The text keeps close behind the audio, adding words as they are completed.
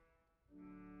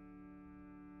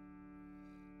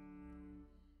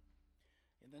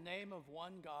name of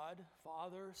one God,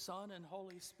 Father, Son, and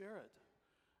Holy Spirit.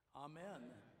 Amen.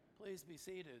 Please be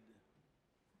seated.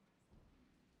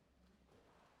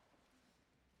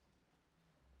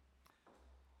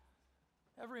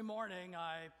 Every morning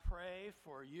I pray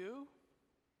for you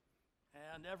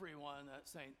and everyone at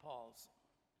St. Paul's.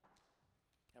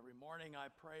 Every morning I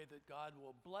pray that God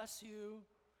will bless you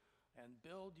and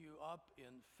build you up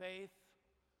in faith,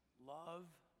 love,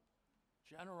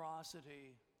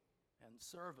 generosity, and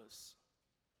service.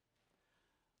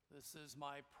 This is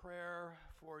my prayer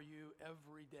for you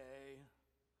every day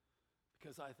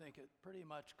because I think it pretty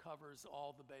much covers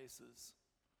all the bases.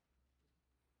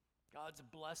 God's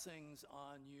blessings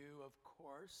on you, of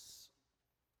course.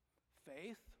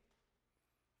 Faith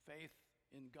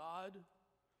in God,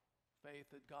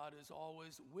 faith that God is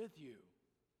always with you,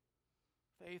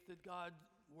 faith that God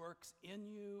works in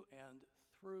you and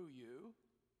through you,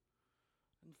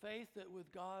 and faith that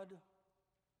with God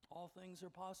all things are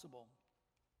possible.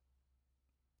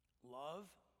 Love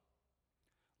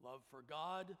for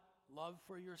God, love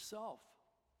for yourself,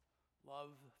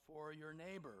 love for your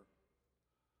neighbor,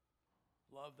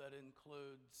 love that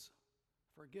includes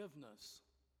forgiveness,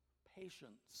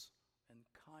 patience, and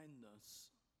kindness.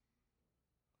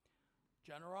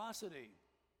 Generosity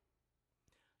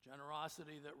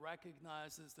that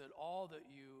recognizes that all that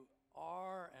you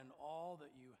are and all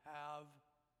that you have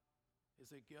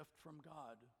is a gift from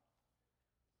God.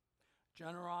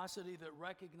 Generosity that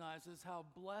recognizes how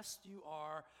blessed you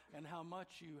are and how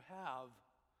much you have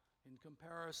in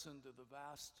comparison to the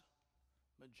vast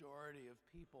majority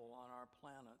of people on our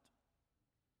planet.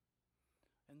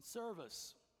 And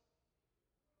service,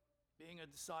 being a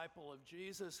disciple of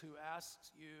Jesus who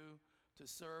asks you to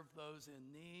serve those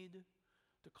in need,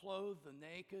 to clothe the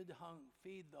naked,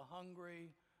 feed the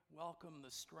hungry, welcome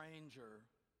the stranger,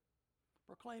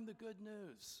 proclaim the good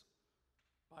news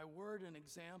by word and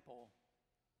example,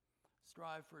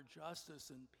 strive for justice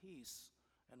and peace,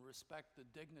 and respect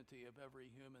the dignity of every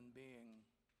human being.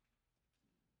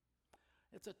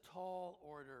 It's a tall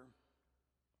order.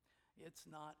 It's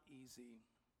not easy.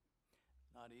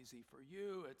 Not easy for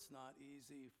you. It's not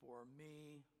easy for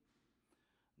me.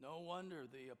 No wonder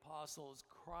the apostles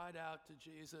cried out to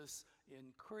Jesus,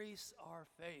 "Increase our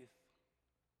faith."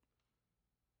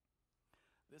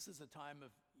 This is a time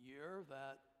of year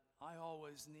that I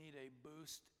always need a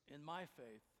boost in my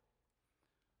faith,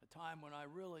 a time when I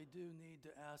really do need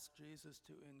to ask Jesus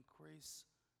to increase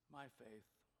my faith.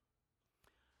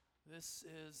 This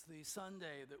is the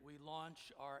Sunday that we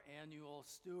launch our annual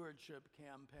stewardship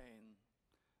campaign.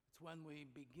 It's when we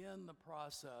begin the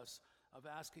process of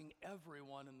asking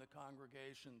everyone in the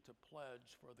congregation to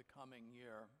pledge for the coming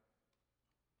year.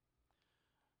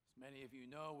 As many of you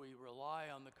know, we rely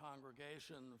on the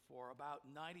congregation for about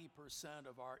 90%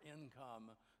 of our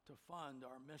income to fund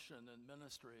our mission and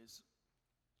ministries.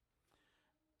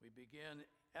 We begin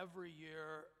every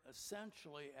year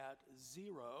essentially at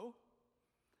zero,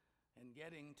 and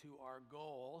getting to our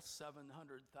goal,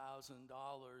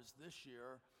 $700,000 this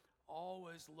year,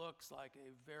 always looks like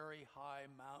a very high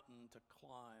mountain to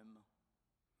climb.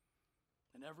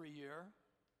 And every year,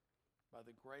 by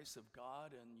the grace of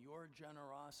God and your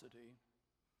generosity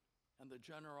and the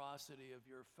generosity of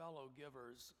your fellow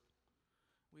givers,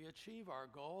 we achieve our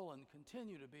goal and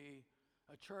continue to be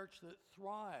a church that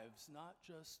thrives, not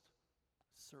just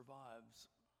survives.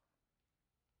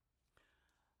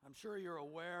 I'm sure you're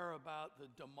aware about the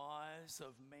demise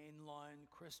of mainline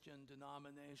Christian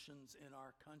denominations in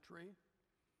our country.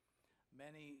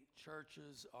 Many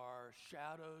churches are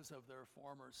shadows of their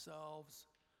former selves,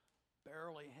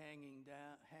 barely hanging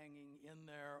in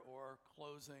there or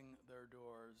closing their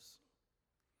doors.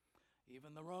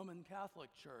 Even the Roman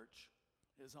Catholic Church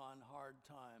is on hard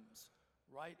times,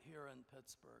 right here in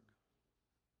Pittsburgh.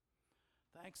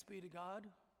 Thanks be to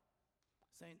God,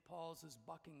 St. Paul's is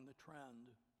bucking the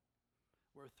trend.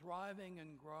 We're thriving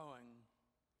and growing.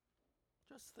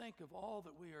 Just think of all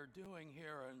that we are doing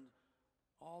here and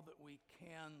all that we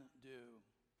can do.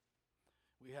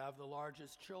 We have the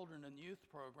largest children and youth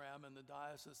program in the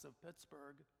Diocese of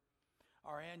Pittsburgh.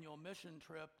 Our annual mission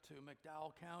trip to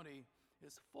McDowell County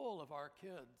is full of our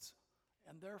kids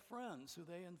and their friends who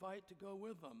they invite to go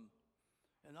with them.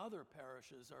 And other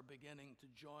parishes are beginning to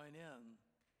join in.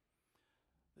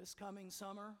 This coming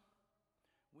summer,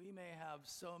 we may have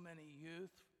so many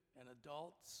youth and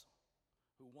adults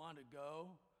who want to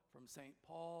go from St.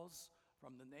 Paul's,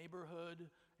 from the neighborhood,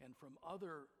 and from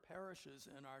other parishes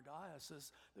in our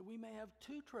diocese that we may have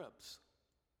 2 trips,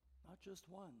 not just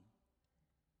one.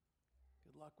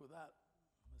 Good luck with that,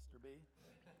 Mr. B.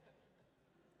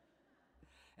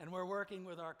 And we're working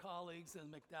with our colleagues in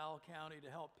McDowell County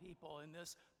to help people in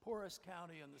this poorest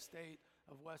county in the state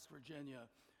of West Virginia,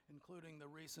 including the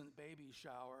recent baby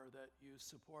shower that you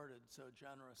supported so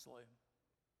generously.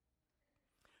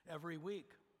 Every week,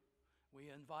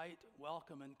 we invite,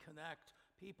 welcome, and connect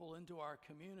people into our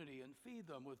community and feed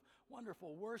them with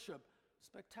wonderful worship,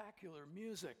 spectacular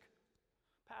music,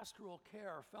 pastoral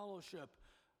care, fellowship,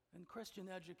 and Christian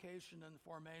education and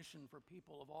formation for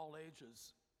people of all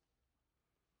ages.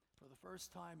 For the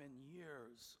first time in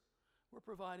years, we're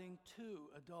providing 2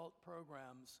 adult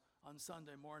programs on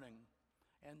Sunday morning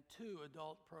and 2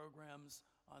 adult programs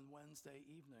on Wednesday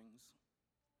evenings.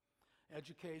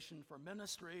 Education for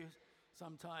ministry,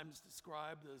 sometimes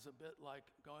described as a bit like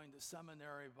going to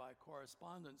seminary by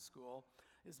correspondence school,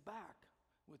 is back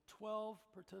with 12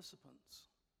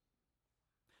 participants.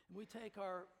 And we take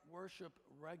our worship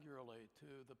regularly to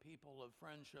the people of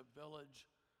Friendship Village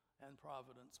and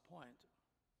Providence Point.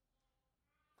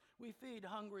 We feed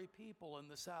hungry people in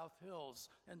the South Hills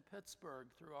and Pittsburgh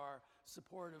through our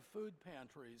supportive food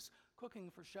pantries, cooking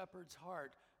for Shepherd's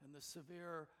Heart in the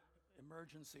severe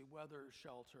emergency weather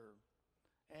shelter,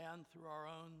 and through our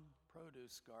own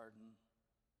produce garden.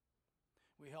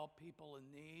 We help people in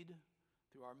need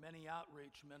through our many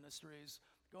outreach ministries,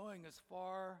 going as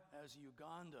far as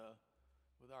Uganda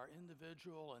with our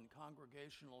individual and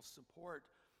congregational support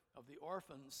of the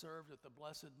orphans served at the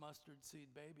Blessed Mustard Seed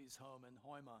Babies Home in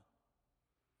Hoima.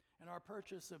 And our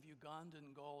purchase of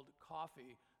Ugandan Gold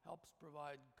coffee helps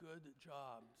provide good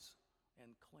jobs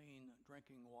and clean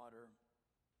drinking water.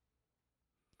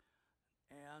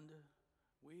 And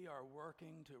we are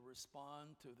working to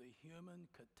respond to the human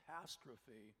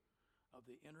catastrophe of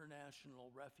the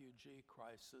international refugee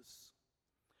crisis.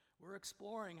 We're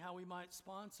exploring how we might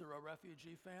sponsor a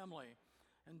refugee family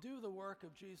and do the work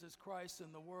of Jesus Christ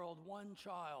in the world, one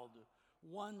child,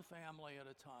 one family at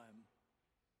a time.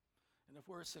 And if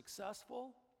we're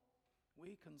successful,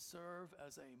 we can serve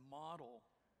as a model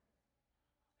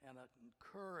and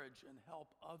encourage and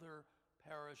help other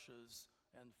parishes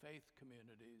and faith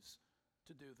communities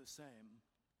to do the same.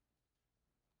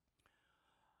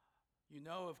 You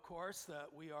know, of course, that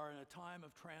we are in a time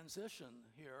of transition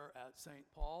here at St.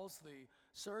 Paul's. The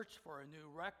search for a new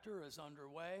rector is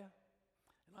underway,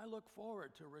 and I look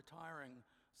forward to retiring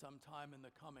sometime in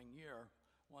the coming year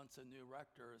once a new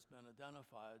rector has been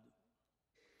identified.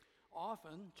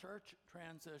 Often, church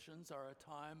transitions are a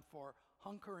time for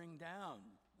hunkering down,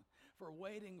 for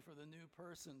waiting for the new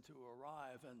person to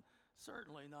arrive, and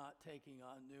certainly not taking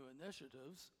on new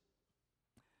initiatives.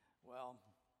 Well,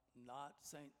 not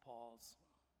St. Paul's.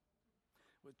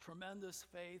 With tremendous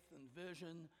faith and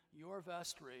vision, your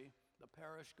vestry, the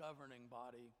parish governing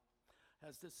body,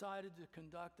 has decided to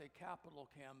conduct a capital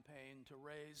campaign to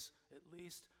raise at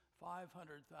least $500,000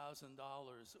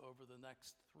 over the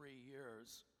next 3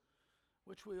 years,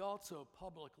 which we also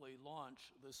publicly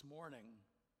launch this morning.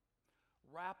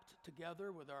 Wrapped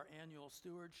together with our annual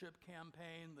stewardship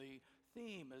campaign, the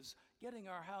theme is getting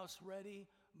our house ready,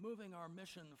 moving our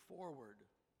mission forward.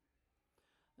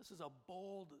 This is a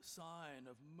bold sign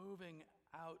of moving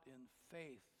out in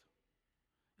faith.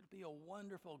 It'll be a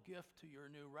wonderful gift to your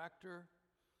new rector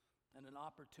and an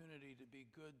opportunity to be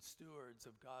good stewards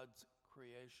of God's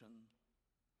creation.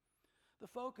 The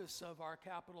focus of our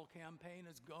capital campaign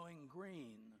is going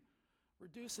green,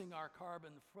 reducing our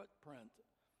carbon footprint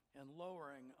and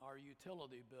lowering our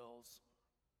utility bills.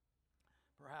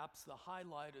 Perhaps the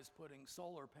highlight is putting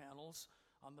solar panels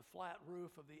on the flat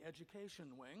roof of the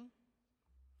education wing.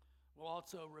 We'll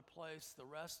also replace the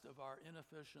rest of our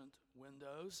inefficient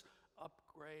windows,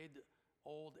 upgrade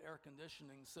old air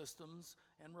conditioning systems,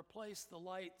 and replace the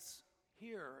lights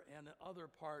here and in other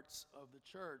parts of the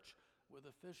church with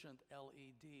efficient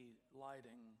LED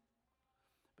lighting.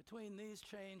 Between these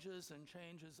changes and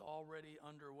changes already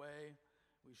underway,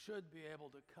 we should be able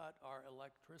to cut our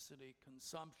electricity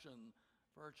consumption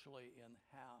virtually in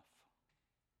half.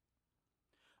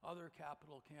 Other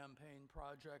capital campaign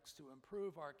projects to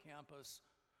improve our campus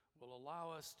will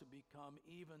allow us to become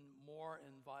even more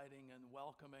inviting and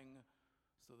welcoming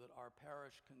so that our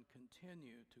parish can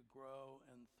continue to grow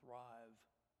and thrive.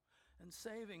 And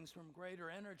savings from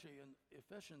greater energy and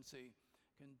efficiency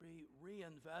can be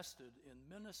reinvested in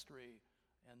ministry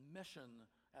and mission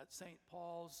at St.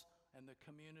 Paul's and the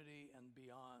community and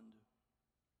beyond.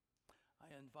 I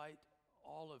invite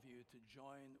all of you to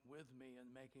join with me in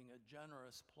making a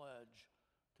generous pledge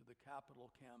to the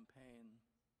capital campaign.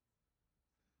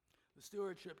 The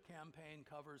stewardship campaign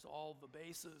covers all the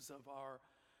bases of our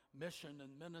mission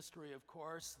and ministry, of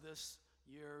course. This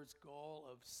year's goal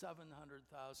of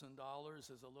 $700,000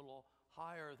 is a little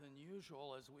higher than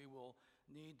usual, as we will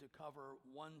need to cover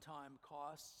one-time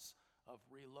costs of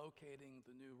relocating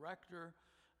the new rector,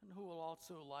 and who will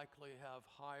also likely have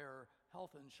higher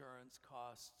health insurance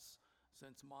costs,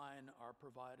 since mine are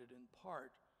provided in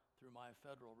part through my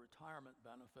federal retirement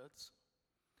benefits.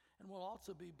 And we'll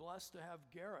also be blessed to have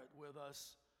Garrett with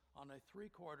us on a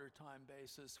 3/4 time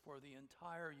basis for the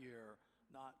entire year,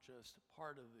 not just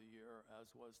part of the year,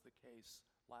 as was the case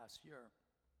last year.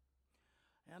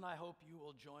 And I hope you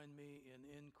will join me in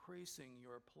increasing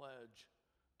your pledge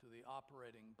to the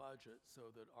operating budget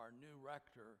so that our new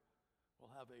rector will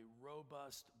have a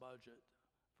robust budget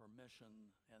for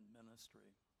mission and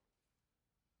ministry.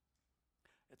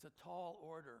 It's a tall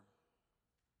order.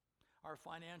 Our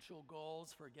financial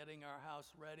goals for getting our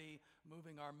house ready,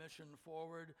 moving our mission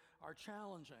forward, are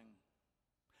challenging.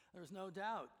 There's no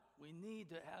doubt we need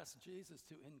to ask Jesus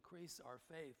to increase our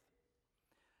faith.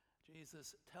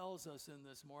 Jesus tells us in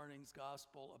this morning's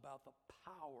gospel about the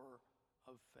power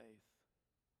of faith.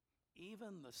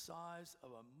 Even the size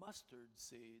of a mustard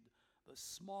seed, the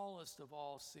smallest of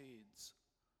all seeds,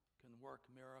 can work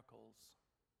miracles.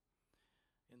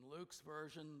 In Luke's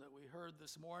version that we heard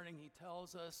this morning, he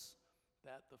tells us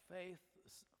that the faith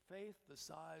the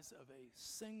size of a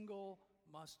single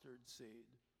mustard seed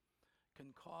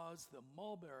can cause the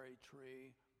mulberry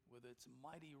tree with its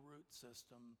mighty root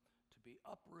system to be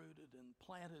uprooted and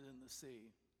planted in the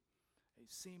sea, a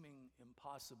seeming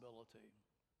impossibility.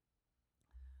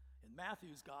 In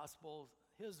Matthew's gospel,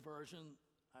 his version,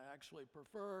 I actually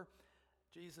prefer,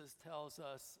 Jesus tells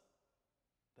us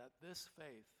that this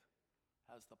faith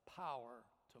has the power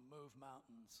to move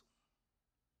mountains.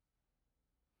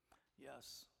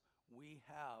 Yes, we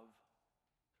have,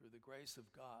 through the grace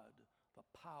of God, the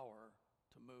power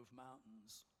to move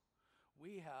mountains.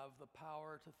 We have the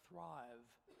power to thrive.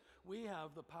 We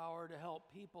have the power to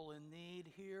help people in need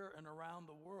here and around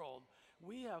the world.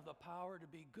 We have the power to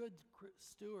be good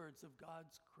stewards of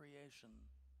God's creation.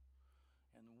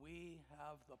 And we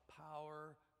have the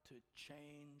power to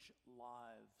change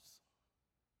lives.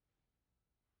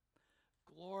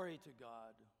 Glory to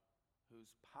God,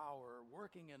 whose power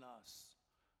working in us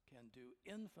can do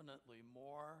infinitely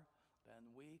more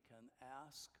than we can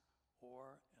ask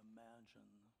or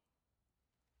imagine.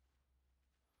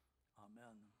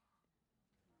 Amen.